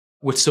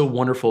what's so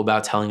wonderful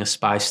about telling a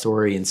spy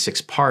story in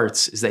 6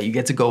 parts is that you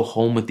get to go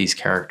home with these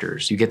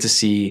characters. You get to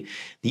see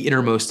the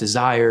innermost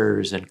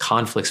desires and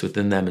conflicts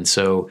within them. And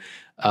so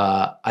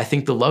I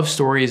think the love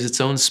story is its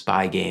own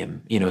spy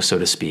game, so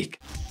to speak.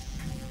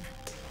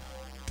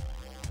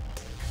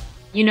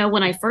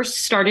 When I first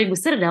started with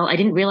Citadel, I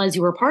didn't realize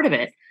you were a part of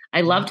it.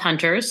 I loved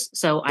Hunters,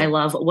 so I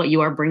love what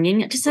you are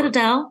bringing to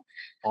Citadel.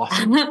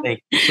 Awesome.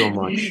 Thank you so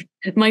much.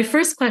 My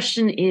first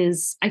question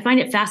is, I find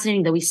it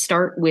fascinating that we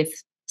start with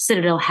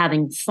Citadel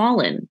having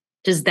fallen.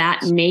 Does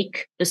that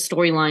make the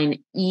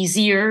storyline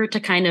easier to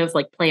kind of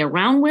like play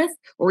around with?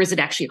 Or is it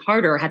actually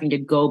harder having to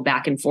go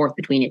back and forth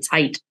between its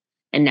height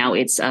and now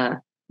its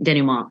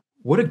denouement?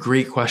 What a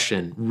great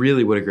question.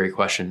 Really, what a great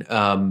question.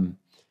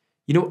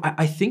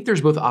 I think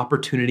there's both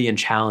opportunity and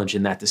challenge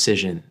in that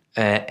decision.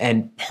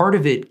 And part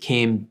of it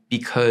came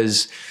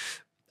because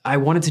I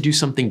wanted to do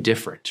something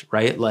different,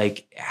 right?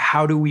 Like,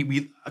 how do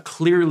we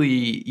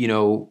clearly,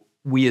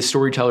 we as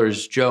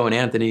storytellers, Joe and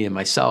Anthony and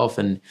myself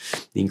and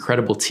the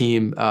incredible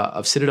team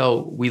of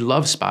Citadel, we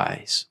love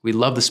spies. We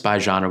love the spy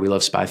genre. We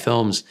love spy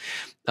films.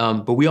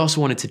 But we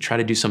also wanted to try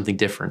to do something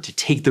different, to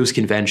take those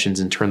conventions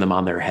and turn them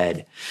on their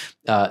head.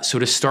 So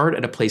to start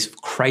at a place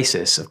of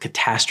crisis, of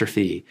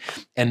catastrophe,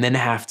 and then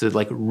have to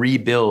like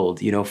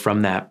rebuild,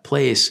 from that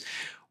place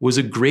was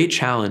a great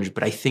challenge.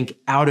 But I think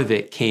out of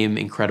it came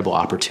incredible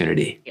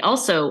opportunity.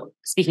 Also,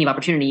 speaking of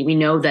opportunity, we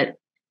know that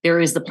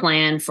there is the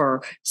plan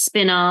for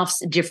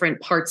spin-offs,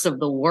 different parts of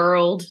the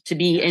world to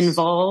be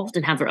involved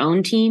and have their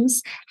own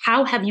teams.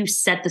 How have you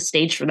set the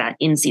stage for that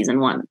in season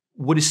 1?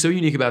 What is so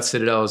unique about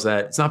Citadel is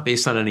that it's not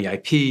based on any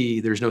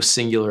IP. There's no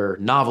singular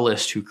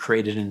novelist who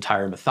created an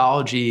entire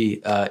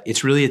mythology.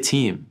 It's really a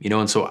team,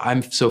 and so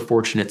I'm so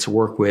fortunate to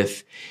work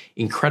with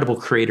incredible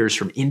creators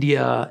from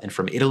India and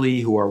from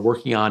Italy who are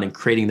working on and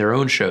creating their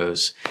own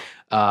shows.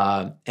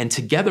 And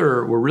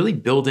together, we're really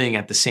building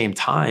at the same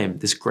time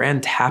this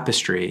grand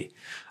tapestry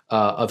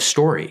of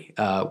story,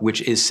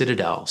 which is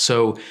Citadel.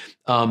 So,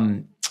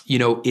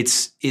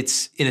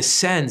 it's in a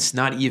sense,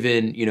 not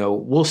even,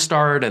 we'll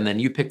start and then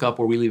you pick up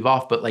where we leave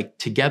off, but like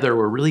together,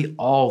 we're really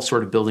all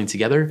sort of building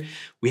together.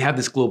 We have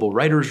this global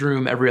writers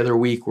room every other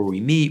week where we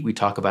meet, we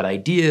talk about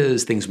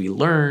ideas, things we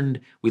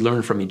learn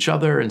from each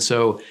other. And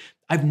so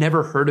I've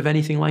never heard of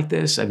anything like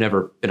this. I've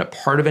never been a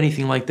part of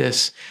anything like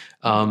this.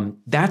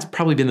 That's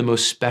probably been the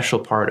most special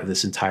part of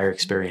this entire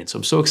experience. So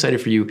I'm so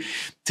excited for you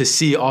to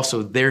see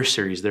also their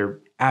series. They're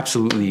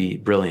absolutely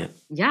brilliant.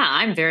 Yeah,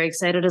 I'm very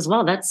excited as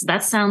well.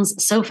 That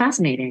sounds so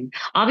fascinating.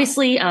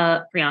 Obviously,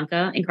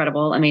 Priyanka,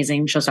 incredible,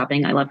 amazing,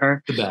 show-stopping. I love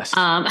her. The best.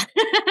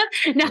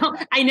 Now,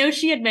 I know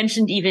she had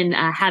mentioned even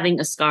having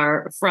a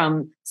scar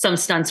from some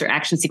stunts or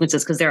action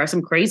sequences because there are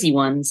some crazy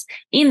ones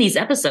in these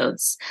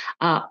episodes.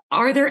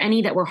 Are there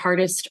any that were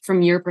hardest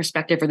from your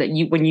perspective, or that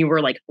when you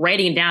were like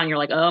writing it down, you're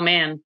like, oh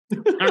man, I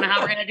don't know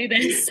how we're going to do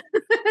this?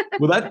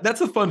 Well, that's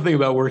the fun thing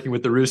about working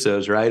with the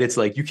Russos, right? It's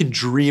like you can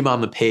dream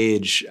on the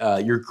page,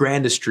 your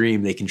grandest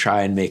dream they can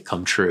try and make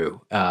come true.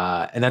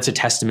 And that's a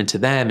testament to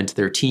them and to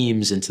their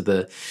teams and to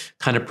the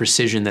kind of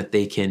precision that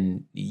they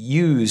can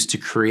use to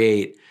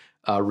create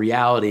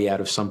reality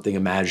out of something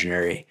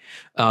imaginary.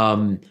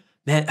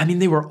 Man, I mean,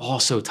 they were all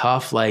so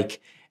tough.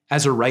 Like,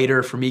 as a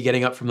writer, for me,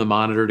 getting up from the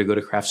monitor to go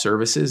to craft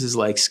services is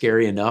like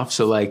scary enough.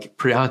 So like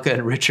Priyanka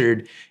and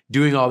Richard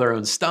doing all their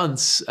own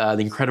stunts, the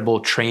incredible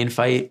train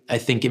fight, I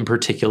think in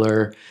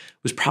particular,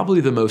 was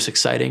probably the most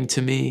exciting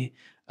to me.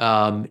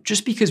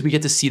 Just because we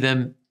get to see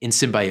them in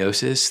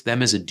symbiosis,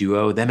 them as a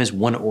duo, them as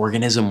one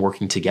organism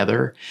working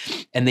together.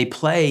 And they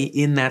play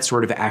in that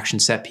sort of action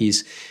set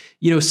piece,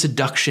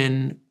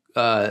 seduction,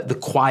 the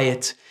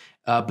quiet,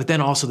 but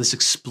then also this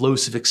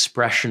explosive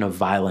expression of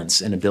violence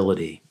and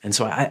ability. And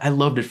so I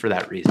loved it for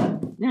that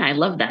reason. Yeah, I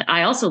love that.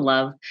 I also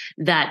love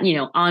that,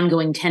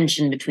 ongoing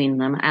tension between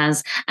them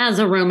as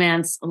a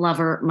romance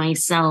lover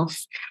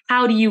myself.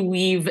 How do you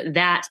weave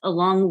that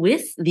along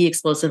with the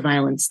explosive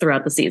violence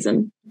throughout the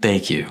season?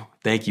 Thank you.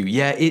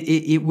 Yeah,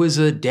 it was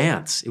a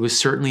dance. It was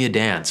certainly a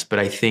dance, but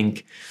I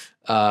think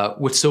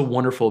what's so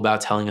wonderful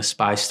about telling a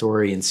spy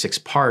story in 6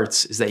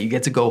 parts is that you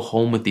get to go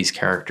home with these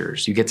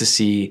characters. You get to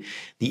see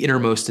the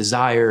innermost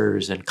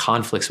desires and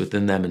conflicts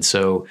within them. And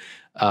so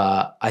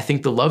I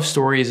think the love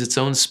story is its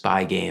own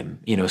spy game,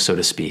 so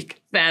to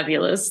speak.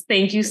 Fabulous.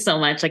 Thank you so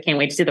much. I can't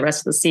wait to see the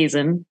rest of the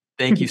season.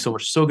 Thank you so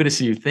much. So good to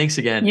see you. Thanks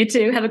again. You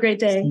too. Have a great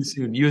day. See you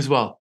soon. You as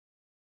well.